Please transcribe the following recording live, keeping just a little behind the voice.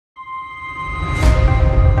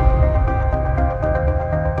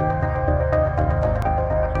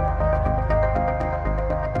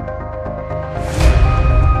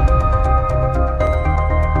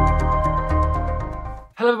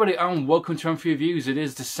everybody and welcome to Amphlett Reviews. It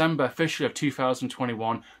is December officially of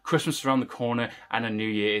 2021, Christmas is around the corner and a new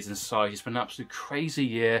year is in sight. It's been an absolute crazy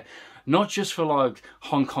year, not just for like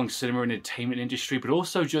Hong Kong cinema and entertainment industry, but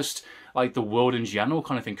also just like the world in general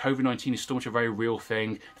kind of thing. COVID-19 is still much a very real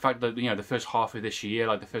thing. The fact that, you know, the first half of this year,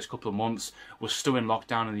 like the first couple of months, was still in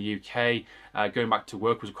lockdown in the UK. Going back to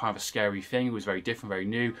work was kind of a scary thing. It was very different, very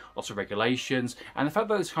new, lots of regulations. And the fact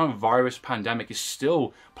that this kind of virus pandemic is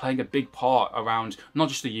still playing a big part around not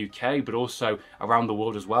just the UK, but also around the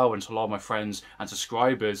world as well. And to a lot of my friends and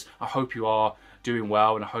subscribers, I hope you are doing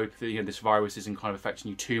well, and I hope that, you know, this virus isn't kind of affecting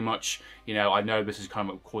you too much. You know, I know this is kind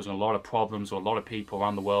of causing a lot of problems for a lot of people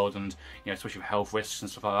around the world, and, you know, especially with health risks and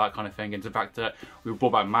stuff like that kind of thing. And the fact that we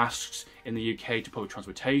brought back masks in the UK to public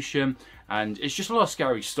transportation, and it's just a lot of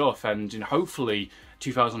scary stuff. And, you know, hopefully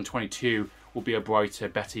 2022 will be a brighter,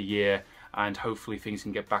 better year, and hopefully things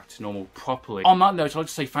can get back to normal properly. On that note, I'd like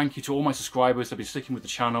to say thank you to all my subscribers that have been sticking with the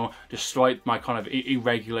channel despite my kind of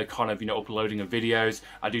irregular kind of, you know, uploading of videos.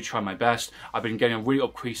 I do try my best. I've been getting a really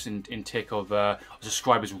increase in tick of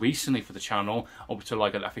subscribers recently for the channel, up to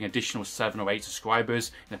like I think additional 7 or 8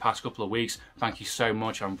 subscribers in the past couple of weeks. Thank you so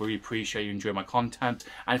much. I really appreciate you enjoying my content,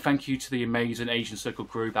 and thank you to the amazing Asian Circle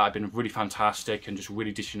group that have been really fantastic and just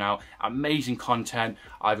really dishing out amazing content.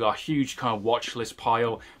 I've got a huge kind of watch list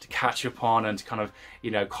pile to catch up on and to kind of,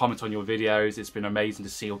 you know, comment on your videos. It's been amazing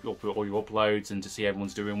to see all your uploads and to see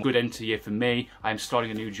everyone's doing well. Good end to the year for me. I am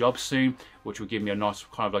starting a new job soon, which will give me a nice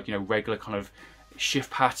kind of like, you know, regular kind of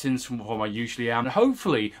shift patterns from what I usually am, and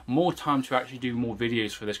hopefully more time to actually do more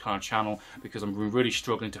videos for this kind of channel, because I'm really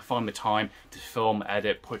struggling to find the time to film,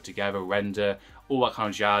 edit, put together, render, all that kind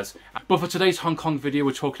of jazz. But for today's Hong Kong video,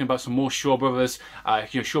 we're talking about some more Shaw Brothers.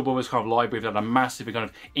 You know, Shaw Brothers kind of library, they've had a massive kind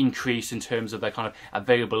of increase in terms of their kind of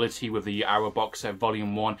availability, with the Arrow box set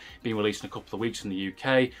Volume 1 being released in a couple of weeks in the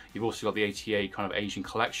UK. You've also got the 88 kind of Asian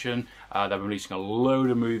collection. They've been releasing a load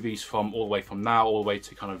of movies from all the way from now all the way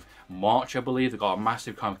to kind of March, I believe. They've got a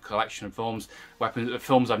massive kind of collection of films,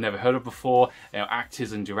 films I've never heard of before, you know,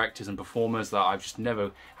 actors and directors and performers that I've just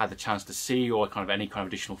never had the chance to see, or kind of any kind of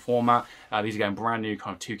additional format. These are getting brand new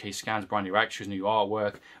kind of 2K scans, brand new extras, new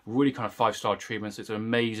artwork, really kind of 5-star treatments. It's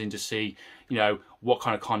amazing to see, you know, what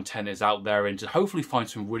kind of content is out there, and to hopefully find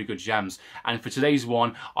some really good gems. And for today's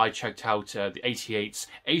one, I checked out the 88's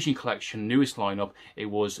Asian collection newest lineup. It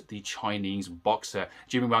was the Chinese boxer.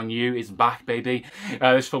 Jimmy Wang Yu is back, baby.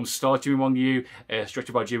 This film stars Jimmy Wang Yu, it's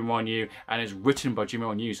directed by Jimmy Wang Yu, and it's written by Jimmy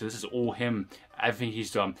Wang Yu. So this is all him, everything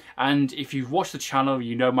he's done. And if you've watched the channel,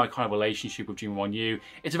 you know my kind of relationship with Jimmy Wang Yu.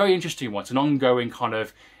 It's a very interesting one. It's an ongoing kind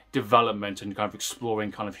of development and kind of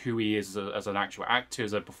exploring kind of who he is as an actual actor,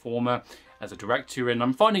 as a performer, as a director, and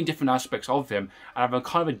I'm finding different aspects of him, and I'm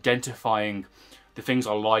kind of identifying the things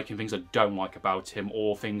I like and things I don't like about him,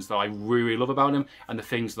 or things that I really love about him, and the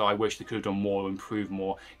things that I wish they could have done more, improved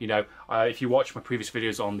more. You know, if you watch my previous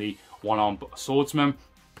videos on the One-Armed Swordsman,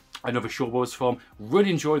 another Shaw Brothers film, really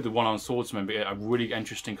enjoyed the One-Armed Swordsman, but a really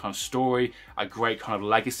interesting kind of story, a great kind of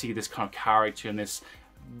legacy this kind of character and this,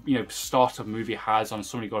 you know, startup movie has on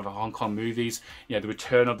so many good Hong Kong movies. You know, the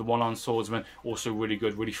return of the One-Armed Swordsman, also really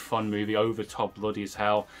good, really fun movie, over top, bloody as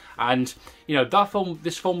hell. And, you know,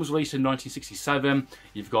 this film was released in 1967.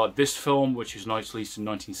 You've got this film, which was released in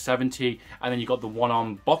 1970, and then you got the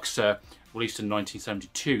One-Armed Boxer, released in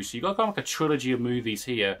 1972. So you got kind of like a trilogy of movies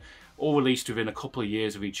here, all released within a couple of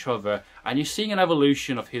years of each other, and you're seeing an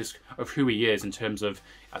evolution of who he is in terms of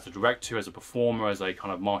as a director, as a performer, as a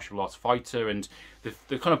kind of martial arts fighter, and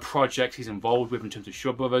the kind of projects he's involved with in terms of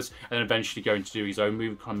Shaw Brothers, and then eventually going to do his own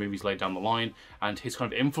movies later down the line, and his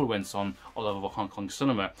kind of influence on all over Hong Kong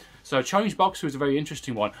cinema. So Chinese Boxer is a very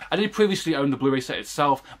interesting one. I did previously own the Blu-ray set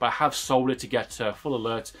itself, but I have sold it to get full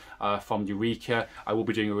alert from Eureka. I will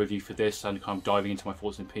be doing a review for this and kind of diving into my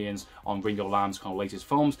thoughts and opinions on Ringo Lam's kind of latest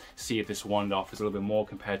films, see if this one offers a little bit more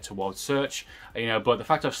compared to Wild Search. You know, but the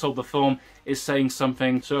fact I've sold the film is saying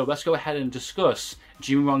something. So let's go ahead and discuss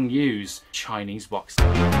Jimmy Wang Yu's Chinese Boxer.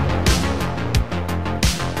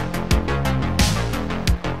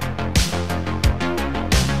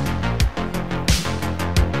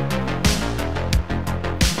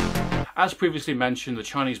 As previously mentioned, the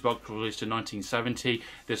Chinese Boxer was released in 1970.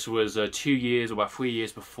 This was 2 years, or about 3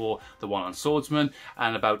 years before the One-Armed Swordsman,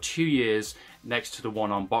 and about 2 years next to the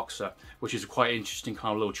One-Armed Boxer, which is a quite interesting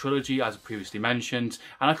kind of little trilogy, as previously mentioned.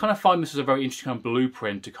 And I kind of find this as a very interesting kind of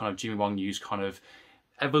blueprint to kind of Jimmy Wang Yu's kind of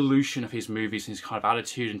evolution of his movies and his kind of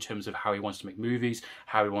attitude in terms of how he wants to make movies,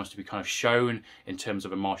 how he wants to be kind of shown in terms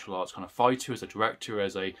of a martial arts kind of fighter, as a director,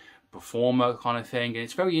 as a performer kind of thing. And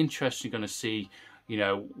it's very interesting going to see, you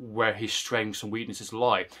know, where his strengths and weaknesses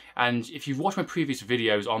lie. And if you've watched my previous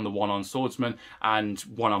videos on the one-armed swordsman and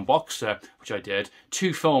one-armed boxer, which I did,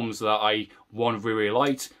 two films that one really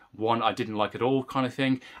liked, one I didn't like at all kind of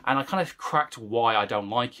thing, and I kind of cracked why I don't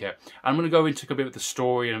like it. And I'm going to go into a bit of the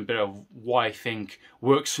story and a bit of why I think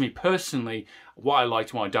works for me personally, what I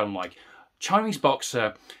liked and what I don't like. Chinese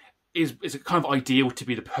Boxer is kind of ideal to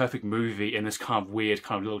be the perfect movie in this kind of weird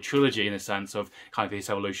kind of little trilogy, in a sense of kind of this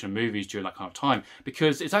evolution of movies during that kind of time,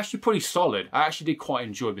 because it's actually pretty solid. I actually did quite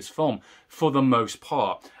enjoy this film for the most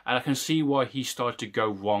part, and I can see why he started to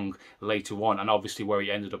go wrong later on, and obviously where he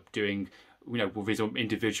ended up doing, you know, with his own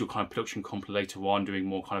individual kind of production company later on, doing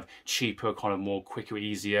more kind of cheaper, kind of more quicker,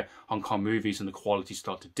 easier Hong Kong movies, and the quality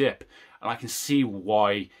started to dip. And I can see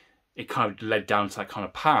why it kind of led down to that kind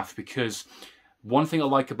of path, because one thing I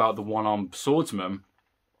like about the one-armed swordsman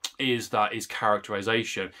is that his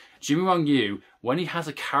characterization. Jimmy Wang Yu, when he has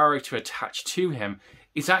a character attached to him,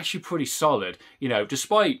 is actually pretty solid. You know,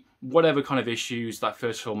 despite whatever kind of issues that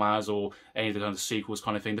first film has, or any of the kind of sequels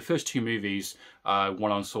kind of thing, the first two movies,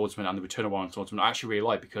 One-Armed Swordsman and The Return of One-Armed Swordsman, I actually really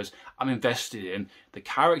like, because I'm invested in the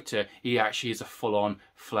character. He actually is a full-on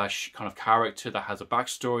flesh kind of character that has a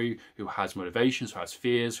backstory, who has motivations, who has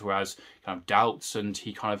fears, who has kind of doubts, and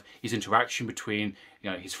his interaction between,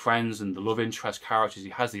 you know, his friends and the love interest characters he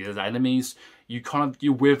has, these enemies.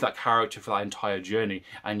 You're with that character for that entire journey,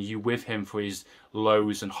 and you're with him for his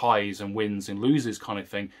lows and highs and wins and loses kind of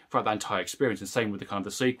thing throughout that entire experience. And same with the kind of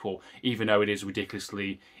the sequel, even though it is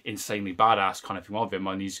ridiculously, insanely badass kind of thing of him,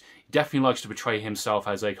 and he definitely likes to portray himself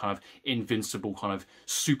as a kind of invincible kind of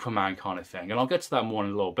Superman kind of thing. And I'll get to that more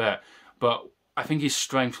in a little bit, but I think his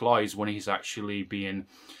strength lies when he's actually being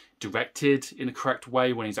directed in the correct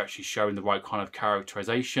way, when he's actually showing the right kind of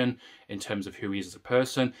characterization in terms of who he is as a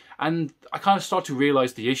person. And I kind of start to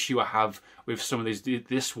realize the issue I have with some of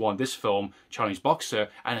this film, Chinese Boxer,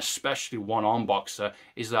 and especially One-Armed Boxer,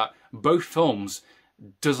 is that both films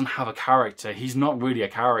doesn't have a character. He's not really a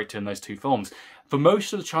character in those two films. For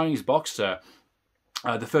most of the Chinese Boxer,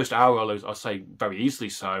 the first hour, I'll say very easily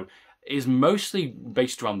so, is mostly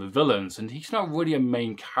based around the villains, and he's not really a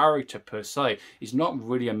main character per se. He's not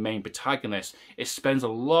really a main protagonist. It spends a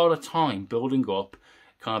lot of time building up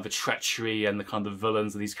kind of the treachery and the kind of the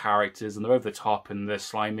villains of these characters, and they're over the top and they're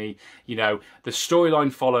slimy. You know, the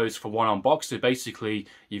storyline follows for One-Armed Boxer. Basically,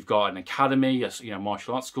 you've got an academy, a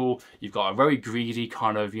martial arts school. You've got a very greedy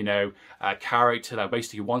kind of, character that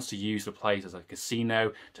basically wants to use the place as a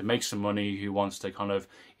casino to make some money, who wants to kind of,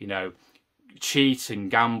 cheat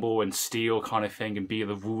and gamble and steal kind of thing, and be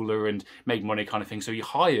the ruler and make money kind of thing. So he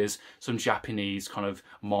hires some Japanese kind of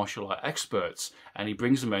martial art experts, and he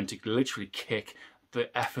brings them in to literally kick the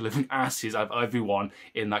effing asses out of everyone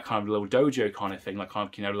in that kind of little dojo kind of thing, like kind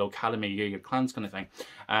of, little academy, clans kind of thing.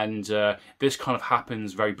 And this kind of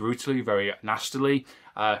happens very brutally, very nastily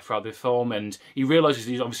throughout the film, and he realizes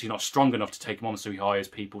he's obviously not strong enough to take him on, so he hires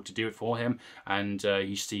people to do it for him, and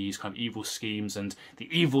he sees kind of evil schemes and the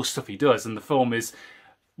evil stuff he does, and the film is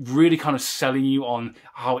really kind of selling you on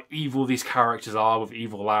how evil these characters are, with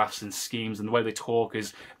evil laughs and schemes, and the way they talk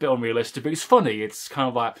is a bit unrealistic, but it's funny. It's kind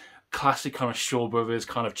of like classic kind of Shaw Brothers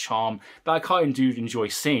kind of charm that I kind of do enjoy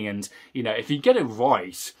seeing. And if you get it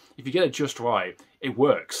right, if you get it just right, it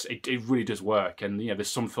works. It really does work. And there's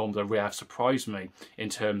some films that really have surprised me in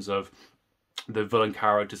terms of the villain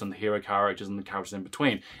characters and the hero characters and the characters in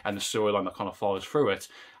between, and the storyline that kind of follows through it.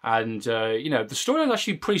 And the storyline is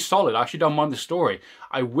actually pretty solid. I actually don't mind the story.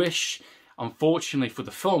 I wish, unfortunately for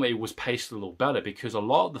the film, it was paced a little better, because a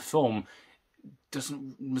lot of the film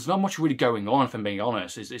there's not much really going on, if I'm being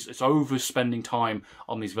honest. It's overspending time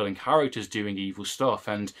on these villain characters doing evil stuff,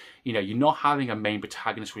 and you're not having a main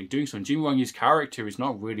protagonist really doing so. And Jimmy Wang Yu's character is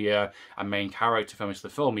not really a main character for most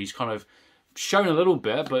of the film. He's kind of shown a little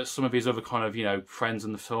bit, but some of his other kind of friends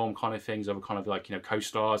in the film kind of things, other kind of like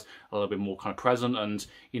co-stars, a little bit more kind of present, and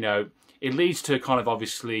it leads to kind of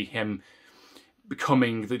obviously him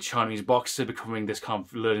becoming the Chinese Boxer, becoming this kind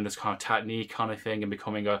of, learning this kind of technique kind of thing, and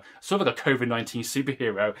becoming a sort of like a COVID-19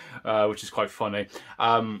 superhero, which is quite funny.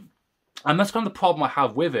 And that's kind of the problem I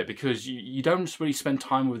have with it, because you don't really spend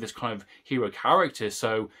time with this kind of hero character.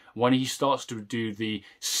 So when he starts to do the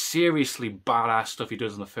seriously badass stuff he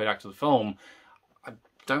does in the third act of the film, I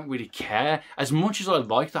don't really care. As much as I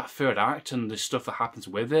like that third act and the stuff that happens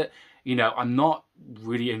with it, I'm not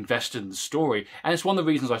really invested in the story. And it's one of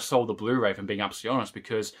the reasons I sold the Blu-ray, if I'm being absolutely honest,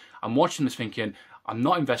 because I'm watching this thinking, I'm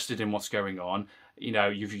not invested in what's going on.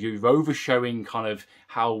 You're overshowing kind of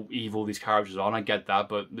how evil these characters are, and I get that,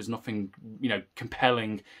 but there's nothing,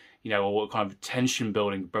 compelling, or kind of tension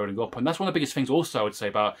building up. And that's one of the biggest things also I would say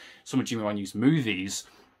about some of Jimmy Wang Yu's movies,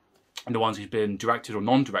 and the ones he's been directed or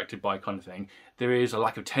non-directed by kind of thing, there is a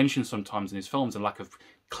lack of tension sometimes in his films and lack of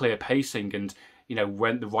clear pacing and, you know,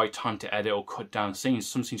 when the right time to edit or cut down scenes.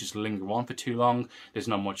 Some scenes just linger on for too long. There's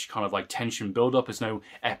not much kind of like tension build up. There's no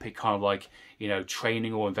epic kind of like, you know,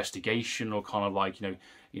 training or investigation or kind of like,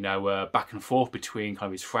 back and forth between kind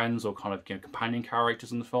of his friends or kind of, you know, companion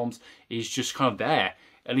characters in the films. He's just kind of there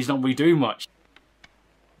and he's not really doing much.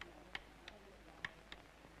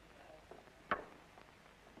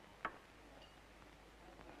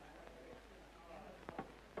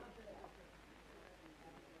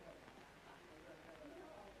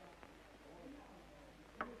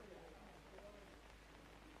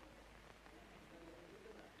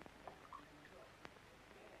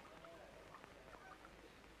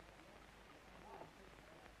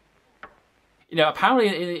 You know,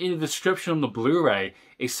 apparently in the description on the Blu-ray,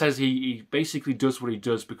 it says he basically does what he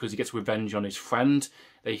does because he gets revenge on his friend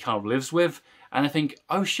that he kind of lives with. And I think,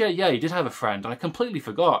 oh shit, yeah, he did have a friend, and I completely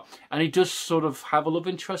forgot. And he does sort of have a love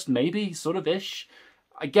interest, maybe, sort of ish.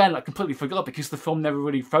 Again, I completely forgot because the film never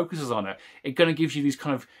really focuses on it. It kind of gives you these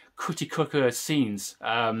kind of cookie-cutter scenes,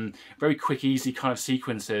 very quick, easy kind of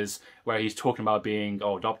sequences where he's talking about being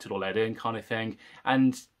adopted or let in kind of thing.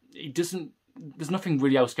 And he doesn't. There's nothing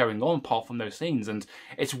really else going on apart from those scenes, and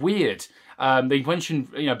it's weird. They mentioned,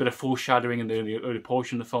 you know, a bit of foreshadowing in the early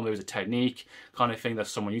portion of the film. There was a technique kind of thing that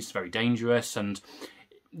someone used, very dangerous, and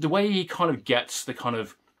the way he kind of gets the kind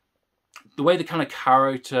of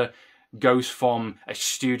character goes from a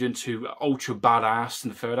student to ultra badass in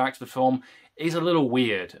the third act of the film is a little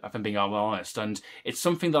weird, if I'm being honest, and it's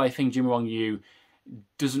something that I think Jimmy Wang Yu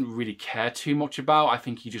doesn't really care too much about. I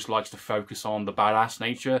think he just likes to focus on the badass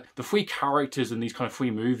nature. The three characters in these kind of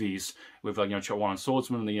three movies, with like, you know, one-armed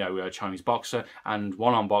swordsman, you know, Chinese boxer, and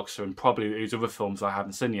one-armed boxer, and probably his other films I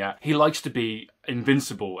haven't seen yet. He likes to be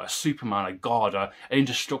invincible, a Superman, a god, an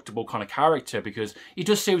indestructible kind of character, because he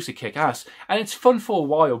does seriously kick ass, and it's fun for a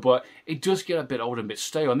while, but it does get a bit old and a bit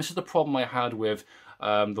stale. And this is the problem I had with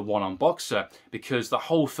the one-armed boxer, because the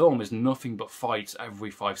whole film is nothing but fights every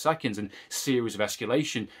 5 seconds and series of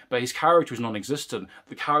escalation, but his character is non-existent.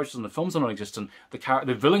 The characters in the films are non-existent.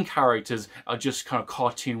 The villain characters are just kind of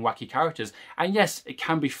cartoon wacky characters, and yes, it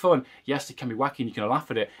can be fun, yes, it can be wacky and you can laugh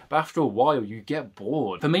at it, but after a while you get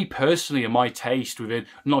bored. For me personally, and my taste within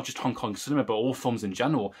not just Hong Kong cinema but all films in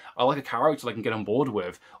general, I like a character that I can get on board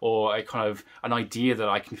with, or a kind of an idea that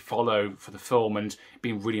I can follow for the film and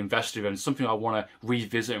being really invested in, something I want to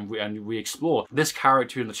revisit and re-explore. This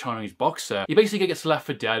character in the Chinese boxer, he basically gets left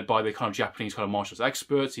for dead by the kind of Japanese kind of martial arts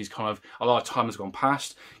experts. He's kind of, a lot of time has gone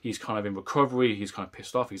past, he's kind of in recovery, he's kind of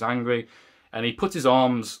pissed off, he's angry, and he puts his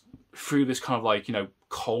arms through this kind of like, you know,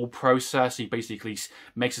 cold process. He basically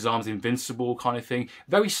makes his arms invincible kind of thing.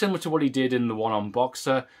 Very similar to what he did in the one-armed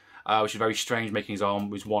boxer. Which is very strange, making his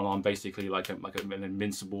one arm basically like an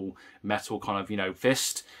invincible metal kind of, you know,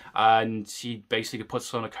 fist, and he basically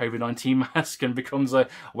puts on a COVID-19 mask and becomes a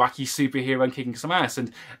wacky superhero and kicking some ass.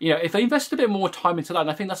 And, you know, if they invested a bit more time into that,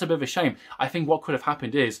 and I think that's a bit of a shame, I think what could have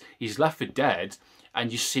happened is he's left for dead, and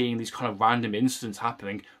you're seeing these kind of random incidents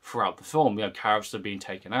happening throughout the film. You know, characters are being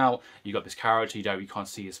taken out. You got this character, you can't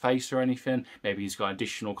see his face or anything. Maybe he's got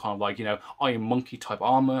additional kind of like, you know, Iron Monkey type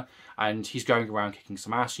armor, and he's going around kicking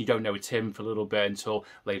some ass. You don't know it's him for a little bit until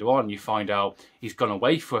later on. You find out he's gone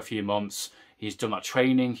away for a few months. He's done that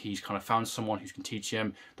training. He's kind of found someone who can teach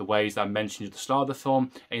him the ways that I mentioned at the start of the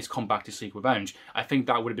film, and he's come back to seek revenge. I think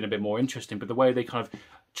that would have been a bit more interesting, but the way they kind of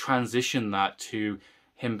transition that to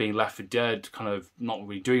him being left for dead, kind of not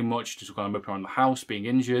really doing much, just kind of moping around the house, being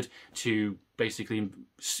injured, to basically,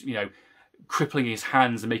 you know, crippling his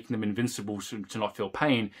hands and making them invincible to not feel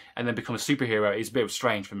pain, and then become a superhero is a bit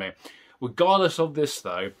strange for me. Regardless of this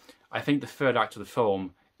though, I think the third act of the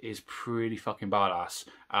film is pretty fucking badass,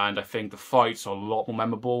 and I think the fights are a lot more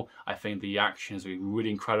memorable. I think the action is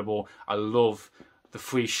really incredible. I love the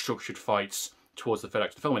free structured fights towards the third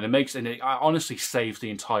act of the film, and it honestly saves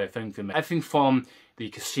the entire thing for me. Everything from the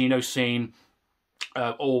casino scene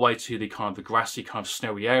all the way to the kind of the grassy kind of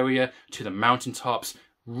snowy area to the mountaintops,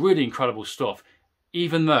 really incredible stuff.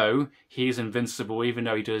 Even though he is invincible, even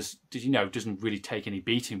though he doesn't really take any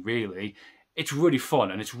beating really, it's really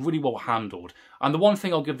fun and it's really well handled. And the one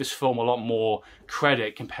thing I'll give this film a lot more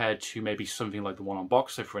credit compared to maybe something like the one on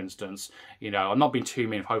Boxer, for instance. You know, I'm not being too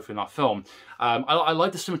mean, hopefully in that film. I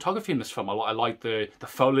like the cinematography in this film. I like the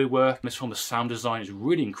Foley work in this film. The sound design is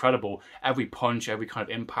really incredible. Every punch, every kind of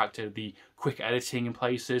impact, the quick editing in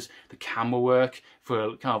places, the camera work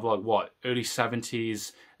for kind of like what, early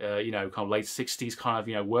 70s, you know, kind of late 60s kind of,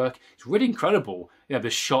 you know, work. It's really incredible. You know,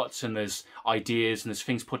 there's shots and there's ideas and there's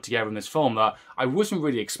things put together in this film that I wasn't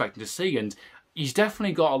really expecting to see. And he's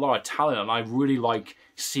definitely got a lot of talent, and I really like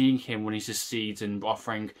seeing him when he succeeds in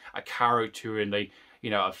offering a character in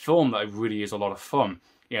a film that really is a lot of fun.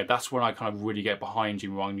 That's when I kind of really get behind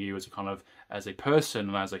Jimmy Wang Yu as a person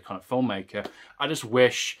and as a kind of filmmaker. I just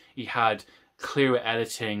wish he had clearer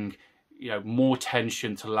editing, more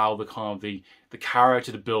tension to allow the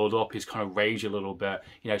character to build up his kind of rage a little bit.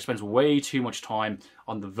 Spends way too much time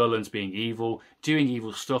on the villains being evil, doing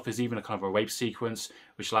evil stuff. There's even a kind of a rape sequence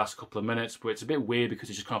which lasts a couple of minutes, but it's a bit weird because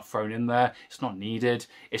it's just kind of thrown in there. It's not needed.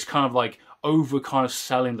 It's kind of like over kind of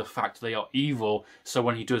selling the fact that they are evil, so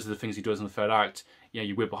when he does the things he does in the third act,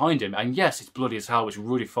 we're behind him. And yes, it's bloody as hell, which is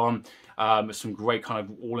really fun. It's some great kind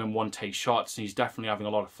of all-in-one take shots, and he's definitely having a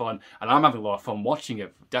lot of fun. And I'm having a lot of fun watching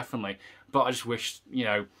it, definitely. But I just wish,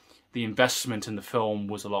 the investment in the film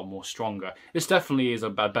was a lot more stronger. This definitely is a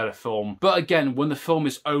better film. But again, when the film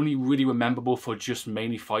is only really rememberable for just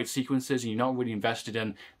mainly fight sequences, and you're not really invested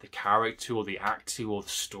in the character or the acting or the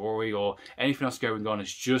story or anything else going on,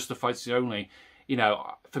 it's just the fights only,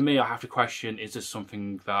 for me, I have to question, is this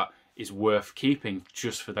something that is worth keeping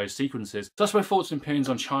just for those sequences? So that's my thoughts and opinions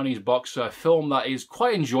on Chinese Boxer, a film that is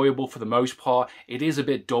quite enjoyable for the most part. It is a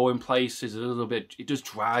bit dull in places, it does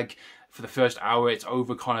drag. For the first hour, it's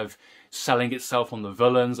over kind of selling itself on the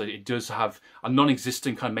villains. It does have a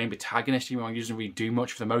non-existent kind of main protagonist. He doesn't really do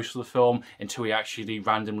much for the most of the film until he actually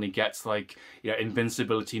randomly gets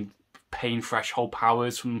invincibility, pain threshold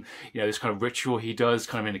powers from this kind of ritual he does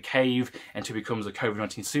kind of in a cave until he becomes a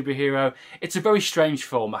COVID-19 superhero. It's a very strange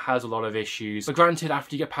film that has a lot of issues, but granted,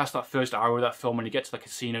 after you get past that first hour of that film, when you get to the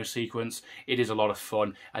casino sequence, it is a lot of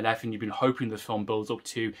fun, and everything you've been hoping the film builds up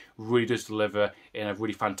to really does deliver in a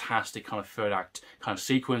really fantastic kind of third act kind of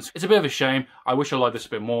sequence. It's a bit of a shame. I wish I liked this a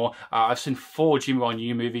bit more. I've seen 4 Jimmy Wang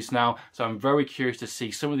Yu movies now, so I'm very curious to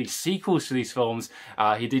see some of these sequels to these films.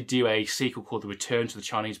 He did do a sequel called The Return to the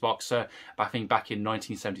Chinese Boxer, I think back in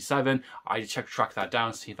 1977. I tracked that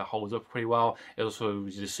down to see if that holds up pretty well. It also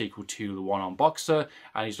did a sequel to The One on Boxer,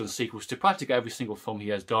 and he's done sequels to practically every single film he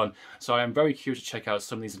has done. So I am very curious to check out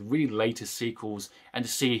some of these really latest sequels and to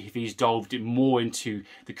see if he's delved more into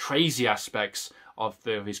the crazy aspects of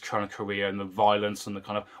his current career and the violence and the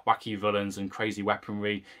kind of wacky villains and crazy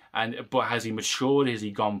weaponry. But has he matured? Has he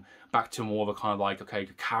gone back to more of a kind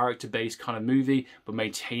of character-based kind of movie, but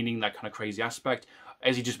maintaining that kind of crazy aspect?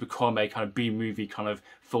 Has he just become a kind of B-movie kind of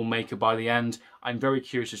filmmaker by the end? I'm very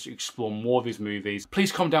curious to explore more of his movies.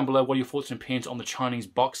 Please comment down below what are your thoughts and opinions on the Chinese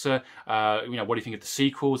Boxer. What do you think of the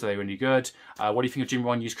sequels? Are they really good? What do you think of Jimmy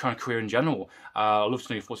Wang Yu's current career in general? I'd love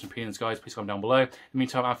to know your thoughts and opinions, guys. Please comment down below. In the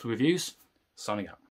meantime, Amphlett Reviews, signing out.